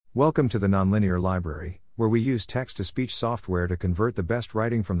Welcome to the Nonlinear Library, where we use text-to-speech software to convert the best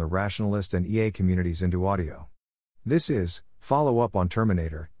writing from the Rationalist and EA communities into audio. This is Follow-Up on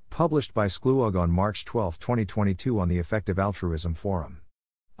Terminator, published by skluug on March 12, 2022 on the Effective Altruism Forum.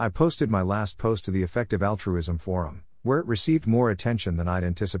 I posted my last post to the Effective Altruism Forum, where it received more attention than I'd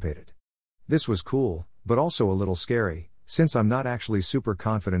anticipated. This was cool, but also a little scary, since I'm not actually super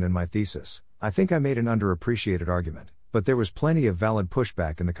confident in my thesis. I think I made an underappreciated argument, but there was plenty of valid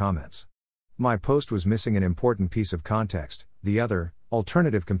pushback in the comments. My post was missing an important piece of context, the other,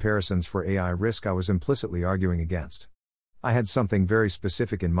 alternative comparisons for AI risk I was implicitly arguing against. I had something very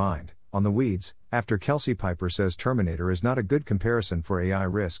specific in mind, on the weeds. After Kelsey Piper says Terminator is not a good comparison for AI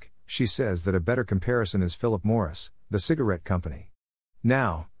risk, she says that a better comparison is Philip Morris, the cigarette company.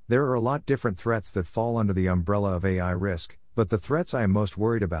 Now, there are a lot different threats that fall under the umbrella of AI risk, but the threats I am most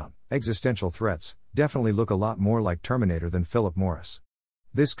worried about, existential threats, definitely look a lot more like Terminator than Philip Morris.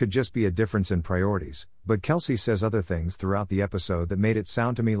 This could just be a difference in priorities, but Kelsey says other things throughout the episode that made it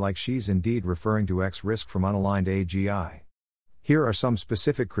sound to me like she's indeed referring to X risk from unaligned AGI. Here are some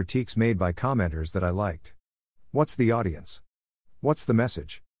specific critiques made by commenters that I liked. What's the audience? What's the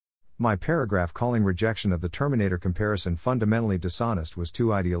message? My paragraph calling rejection of the Terminator comparison fundamentally dishonest was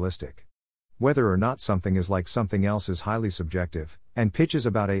too idealistic. Whether or not something is like something else is highly subjective, and pitches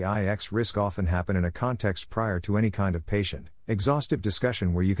about AI X risk often happen in a context prior to any kind of patient, exhaustive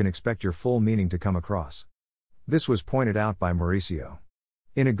discussion where you can expect your full meaning to come across. This was pointed out by Mauricio.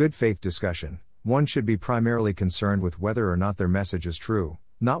 In a good faith discussion, one should be primarily concerned with whether or not their message is true,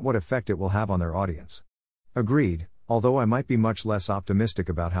 not what effect it will have on their audience. Agreed, although I might be much less optimistic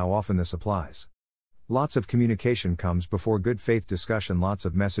about how often this applies. Lots of communication comes before good faith discussion. Lots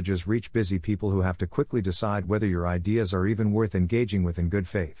of messages reach busy people who have to quickly decide whether your ideas are even worth engaging with in good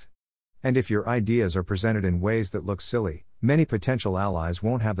faith. And if your ideas are presented in ways that look silly, many potential allies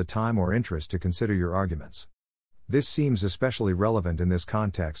won't have the time or interest to consider your arguments. This seems especially relevant in this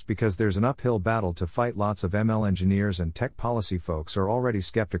context because there's an uphill battle to fight. Lots of ML engineers and tech policy folks are already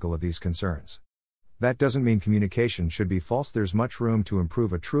skeptical of these concerns. That doesn't mean communication should be false. There's much room to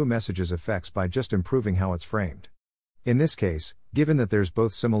improve a true message's effects by just improving how it's framed. In this case, given that there's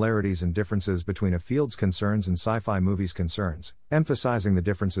both similarities and differences between a field's concerns and sci-fi movies' concerns, emphasizing the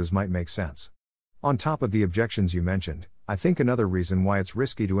differences might make sense. On top of the objections you mentioned, I think another reason why it's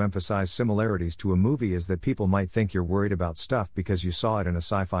risky to emphasize similarities to a movie is that people might think you're worried about stuff because you saw it in a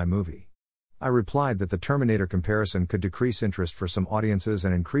sci-fi movie. I replied that the Terminator comparison could decrease interest for some audiences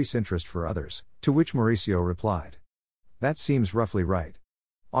and increase interest for others, to which Mauricio replied, "That seems roughly right."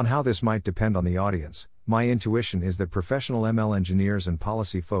 On how this might depend on the audience, my intuition is that professional ML engineers and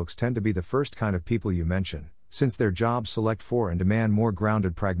policy folks tend to be the first kind of people you mention, since their jobs select for and demand more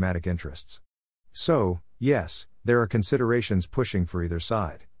grounded pragmatic interests. So, yes, there are considerations pushing for either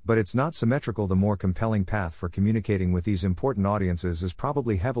side, but it's not symmetrical. The more compelling path for communicating with these important audiences is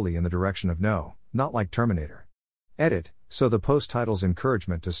probably heavily in the direction of no, not like Terminator. Edit, so the post title's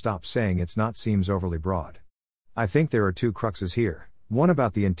encouragement to stop saying it's not seems overly broad. I think there are two cruxes here, one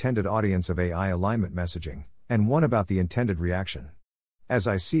about the intended audience of AI alignment messaging, and one about the intended reaction. As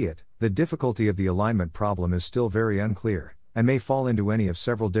I see it, the difficulty of the alignment problem is still very unclear, and may fall into any of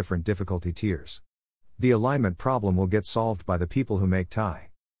several different difficulty tiers. The alignment problem will get solved by the people who make TI.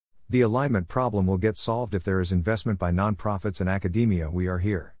 The alignment problem will get solved if there is investment by nonprofits and academia. We are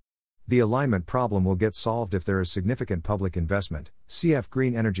here. The alignment problem will get solved if there is significant public investment, cf.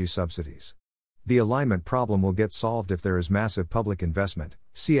 green energy subsidies. The alignment problem will get solved if there is massive public investment,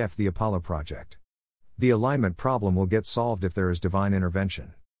 cf. the Apollo project. The alignment problem will get solved if there is divine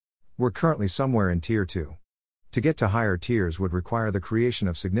intervention. We're currently somewhere in Tier 2. To get to higher tiers would require the creation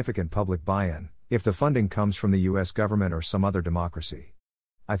of significant public buy-in, if the funding comes from the US government or some other democracy.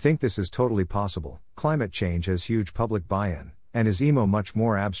 I think this is totally possible. Climate change has huge public buy-in, and is much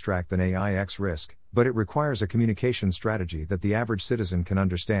more abstract than AI X risk, but it requires a communication strategy that the average citizen can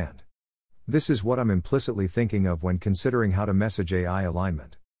understand. This is what I'm implicitly thinking of when considering how to message AI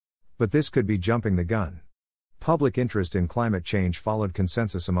alignment. But this could be jumping the gun. Public interest in climate change followed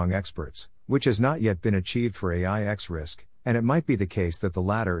consensus among experts, which has not yet been achieved for AI X risk, and it might be the case that the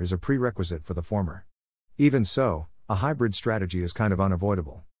latter is a prerequisite for the former. Even so, a hybrid strategy is kind of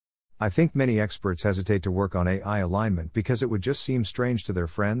unavoidable. I think many experts hesitate to work on AI alignment because it would just seem strange to their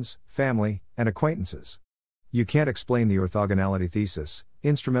friends, family, and acquaintances. You can't explain the orthogonality thesis,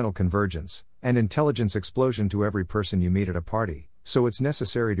 instrumental convergence, and intelligence explosion to every person you meet at a party, so it's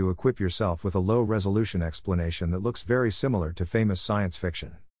necessary to equip yourself with a low-resolution explanation that looks very similar to famous science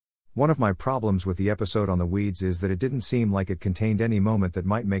fiction. One of my problems with the episode on the weeds is that it didn't seem like it contained any moment that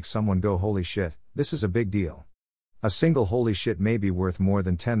might make someone go, "Holy shit, this is a big deal." A single holy shit may be worth more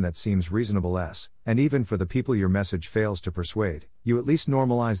than 10 that seems reasonable and even for the people your message fails to persuade, you at least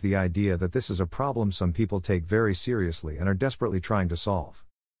normalize the idea that this is a problem some people take very seriously and are desperately trying to solve.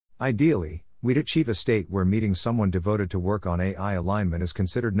 Ideally, we'd achieve a state where meeting someone devoted to work on AI alignment is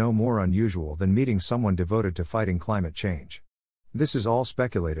considered no more unusual than meeting someone devoted to fighting climate change. This is all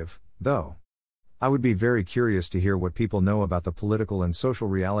speculative, though. I would be very curious to hear what people know about the political and social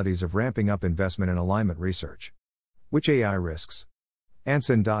realities of ramping up investment in alignment research. Which AI risks?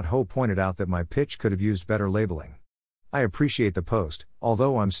 Anson.ho pointed out that my pitch could have used better labeling. I appreciate the post,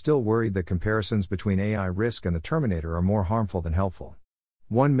 although I'm still worried that comparisons between AI risk and the Terminator are more harmful than helpful.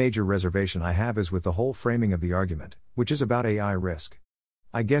 One major reservation I have is with the whole framing of the argument, which is about AI risk.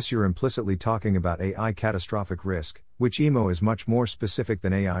 I guess you're implicitly talking about AI catastrophic risk, which EMO is much more specific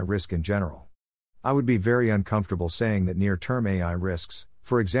than AI risk in general. I would be very uncomfortable saying that near-term AI risks,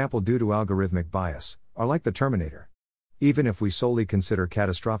 for example due to algorithmic bias, are like the Terminator. Even if we solely consider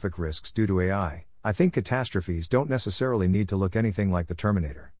catastrophic risks due to AI, I think catastrophes don't necessarily need to look anything like the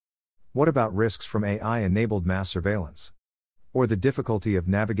Terminator. What about risks from AI-enabled mass surveillance? Or the difficulty of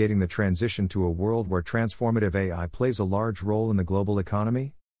navigating the transition to a world where transformative AI plays a large role in the global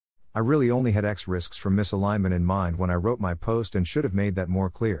economy? I really only had X risks from misalignment in mind when I wrote my post and should have made that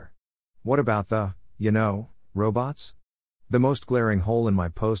more clear. What about the, robots? The most glaring hole in my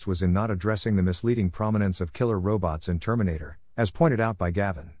post was in not addressing the misleading prominence of killer robots in Terminator, as pointed out by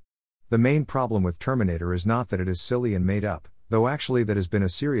Gavin. The main problem with Terminator is not that it is silly and made up, though actually that has been a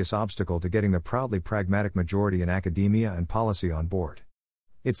serious obstacle to getting the proudly pragmatic majority in academia and policy on board.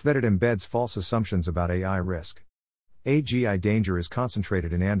 It's that it embeds false assumptions about AI risk. AGI danger is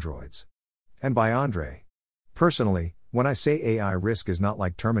concentrated in androids. And by Andre. Personally, when I say AI risk is not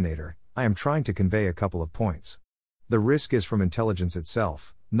like Terminator, I am trying to convey a couple of points. The risk is from intelligence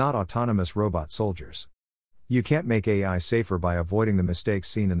itself, not autonomous robot soldiers. You can't make AI safer by avoiding the mistakes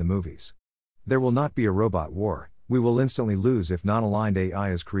seen in the movies. There will not be a robot war, we will instantly lose if non-aligned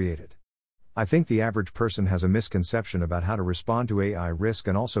AI is created. I think the average person has a misconception about how to respond to AI risk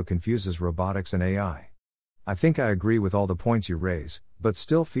and also confuses robotics and AI. I think I agree with all the points you raise, but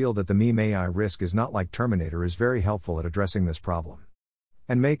still feel that the meme AI risk is not like Terminator is very helpful at addressing this problem.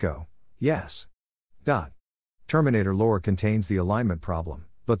 And Mako, yes. Terminator lore contains the alignment problem,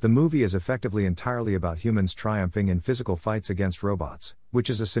 but the movie is effectively entirely about humans triumphing in physical fights against robots, which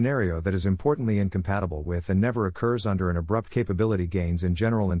is a scenario that is importantly incompatible with and never occurs under an abrupt capability gains in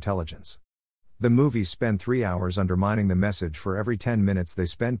general intelligence. The movies spend 3 hours undermining the message for every 10 minutes they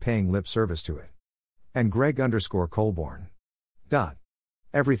spend paying lip service to it. And Greg_Colborn.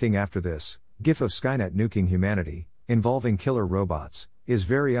 Everything after this, gif of Skynet nuking humanity, involving killer robots, is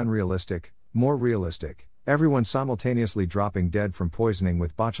very unrealistic, more realistic. Everyone simultaneously dropping dead from poisoning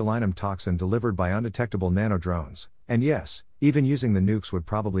with botulinum toxin delivered by undetectable nanodrones, and yes, even using the nukes would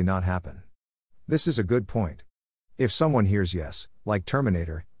probably not happen. This is a good point. If someone hears yes, like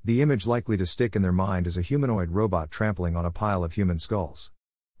Terminator, the image likely to stick in their mind is a humanoid robot trampling on a pile of human skulls.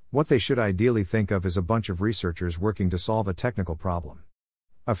 What they should ideally think of is a bunch of researchers working to solve a technical problem.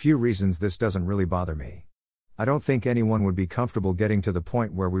 A few reasons this doesn't really bother me. I don't think anyone would be comfortable getting to the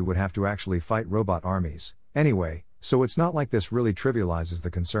point where we would have to actually fight robot armies, anyway, so it's not like this really trivializes the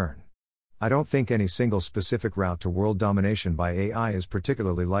concern. I don't think any single specific route to world domination by AI is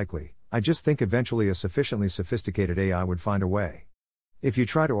particularly likely, I just think eventually a sufficiently sophisticated AI would find a way. If you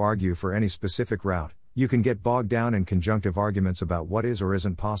try to argue for any specific route, you can get bogged down in conjunctive arguments about what is or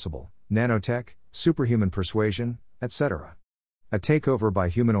isn't possible, nanotech, superhuman persuasion, etc. A takeover by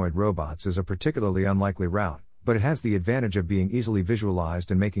humanoid robots is a particularly unlikely route, but it has the advantage of being easily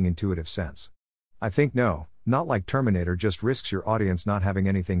visualized and making intuitive sense. I think no, not like Terminator just risks your audience not having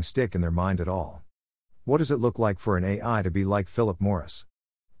anything stick in their mind at all. What does it look like for an AI to be like Philip Morris?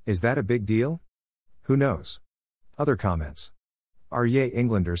 Is that a big deal? Who knows? Other comments. R.Ye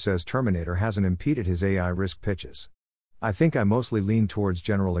Englander says Terminator hasn't impeded his AI risk pitches. I think I mostly lean towards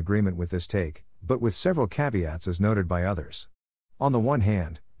general agreement with this take, but with several caveats as noted by others. On the one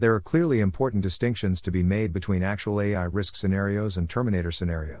hand, there are clearly important distinctions to be made between actual AI risk scenarios and Terminator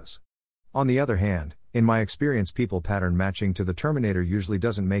scenarios. On the other hand, in my experience people pattern matching to the Terminator usually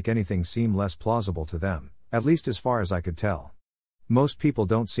doesn't make anything seem less plausible to them, at least as far as I could tell. Most people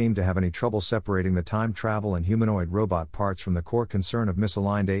don't seem to have any trouble separating the time travel and humanoid robot parts from the core concern of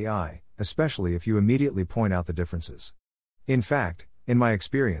misaligned AI, especially if you immediately point out the differences. In fact, in my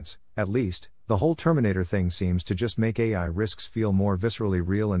experience, at least, the whole Terminator thing seems to just make AI risks feel more viscerally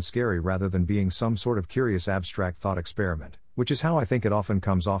real and scary rather than being some sort of curious abstract thought experiment, which is how I think it often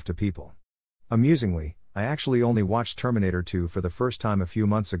comes off to people. Amusingly, I actually only watched Terminator 2 for the first time a few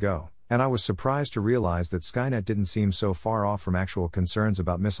months ago, And I was surprised to realize that Skynet didn't seem so far off from actual concerns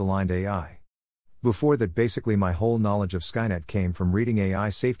about misaligned AI. Before that, basically my whole knowledge of Skynet came from reading AI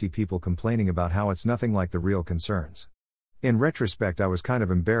safety people complaining about how it's nothing like the real concerns. In retrospect, I was kind of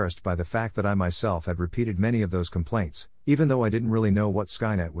embarrassed by the fact that I myself had repeated many of those complaints, even though I didn't really know what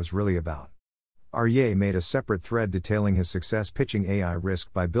Skynet was really about. EA made a separate thread detailing his success pitching AI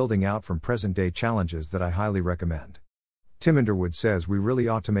risk by building out from present-day challenges that I highly recommend. Tim Underwood says we really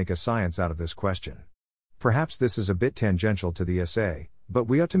ought to make a science out of this question. Perhaps this is a bit tangential to the essay, but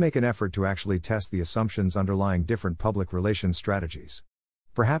we ought to make an effort to actually test the assumptions underlying different public relations strategies.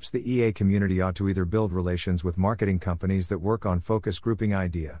 Perhaps the EA community ought to either build relations with marketing companies that work on focus grouping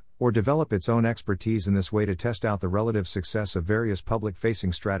idea, or develop its own expertise in this way to test out the relative success of various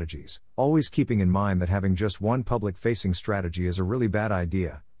public-facing strategies, always keeping in mind that having just one public-facing strategy is a really bad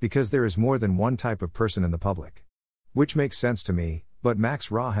idea, because there is more than one type of person in the public. Which makes sense to me, but Max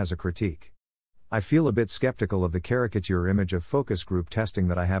Ra has a critique. I feel a bit skeptical of the caricature image of focus group testing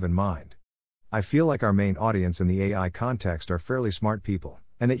that I have in mind. I feel like our main audience in the AI context are fairly smart people,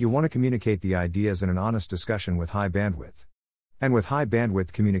 and that you want to communicate the ideas in an honest discussion with high bandwidth. And with high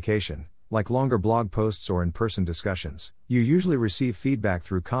bandwidth communication, like longer blog posts or in-person discussions, you usually receive feedback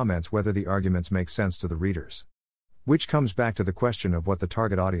through comments whether the arguments make sense to the readers. Which comes back to the question of what the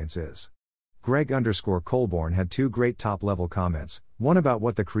target audience is. Greg_Colborn had two great top-level comments, one about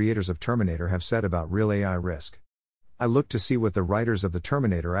what the creators of Terminator have said about real AI risk. I looked to see what the writers of the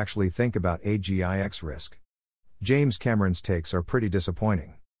Terminator actually think about AGI risk. James Cameron's takes are pretty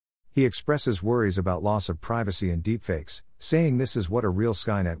disappointing. He expresses worries about loss of privacy and deepfakes, saying this is what a real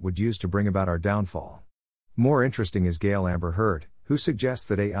Skynet would use to bring about our downfall. More interesting is Gail Amber Heard, who suggests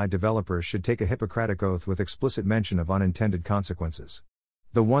that AI developers should take a Hippocratic oath with explicit mention of unintended consequences.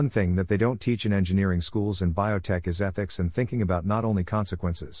 The one thing that they don't teach in engineering schools and biotech is ethics and thinking about not only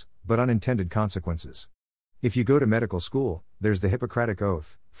consequences, but unintended consequences. If you go to medical school, there's the Hippocratic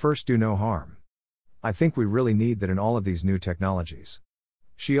Oath, first do no harm. I think we really need that in all of these new technologies.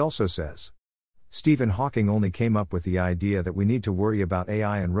 She also says, Stephen Hawking only came up with the idea that we need to worry about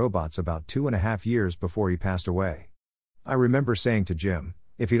AI and robots about 2.5 years before he passed away. I remember saying to Jim,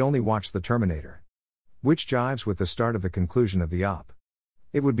 if he'd only watched the Terminator. Which jives with the start of the conclusion of the op.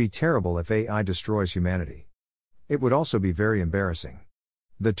 It would be terrible if AI destroys humanity. It would also be very embarrassing.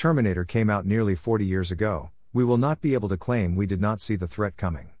 The Terminator came out nearly 40 years ago, we will not be able to claim we did not see the threat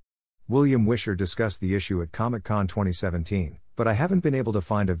coming. William Wisher discussed the issue at Comic-Con 2017, but I haven't been able to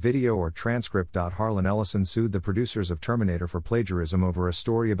find a video or transcript. Harlan Ellison sued the producers of Terminator for plagiarism over a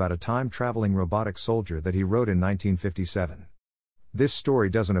story about a time-traveling robotic soldier that he wrote in 1957. This story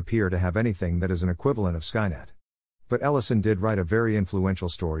doesn't appear to have anything that is an equivalent of Skynet. But Ellison did write a very influential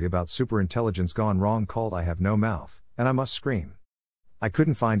story about superintelligence gone wrong called I Have No Mouth, and I Must Scream. I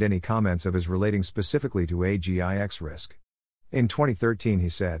couldn't find any comments of his relating specifically to AGI risk. In 2013 he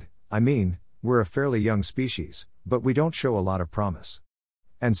said, I mean, we're a fairly young species, but we don't show a lot of promise.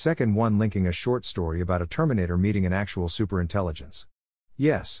 And second one linking a short story about a Terminator meeting an actual superintelligence.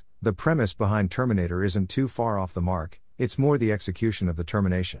 Yes, the premise behind Terminator isn't too far off the mark, it's more the execution of the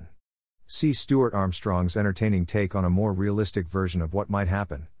termination. See Stuart Armstrong's entertaining take on a more realistic version of what might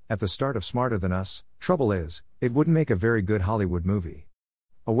happen, at the start of Smarter Than Us. Trouble is, it wouldn't make a very good Hollywood movie.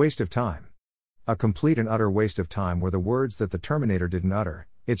 A waste of time. A complete and utter waste of time were the words that the Terminator didn't utter,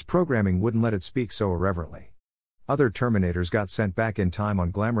 its programming wouldn't let it speak so irreverently. Other Terminators got sent back in time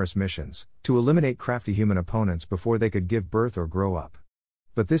on glamorous missions, to eliminate crafty human opponents before they could give birth or grow up.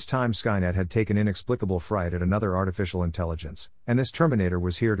 But this time Skynet had taken inexplicable fright at another artificial intelligence, and this Terminator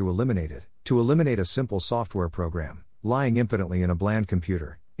was here to eliminate a simple software program, lying impotently in a bland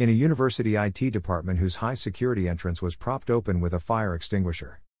computer, in a university IT department whose high security entrance was propped open with a fire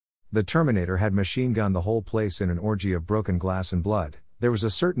extinguisher. The Terminator had machine gunned the whole place in an orgy of broken glass and blood. There was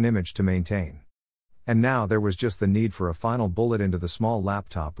a certain image to maintain. And now there was just the need for a final bullet into the small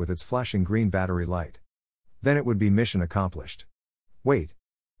laptop with its flashing green battery light. Then it would be mission accomplished. Wait.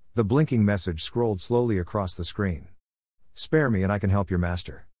 The blinking message scrolled slowly across the screen. Spare me and I can help your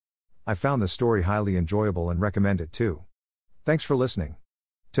master. I found the story highly enjoyable and recommend it too. Thanks for listening.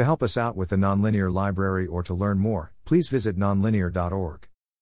 To help us out with the Nonlinear Library or to learn more, please visit nonlinear.org.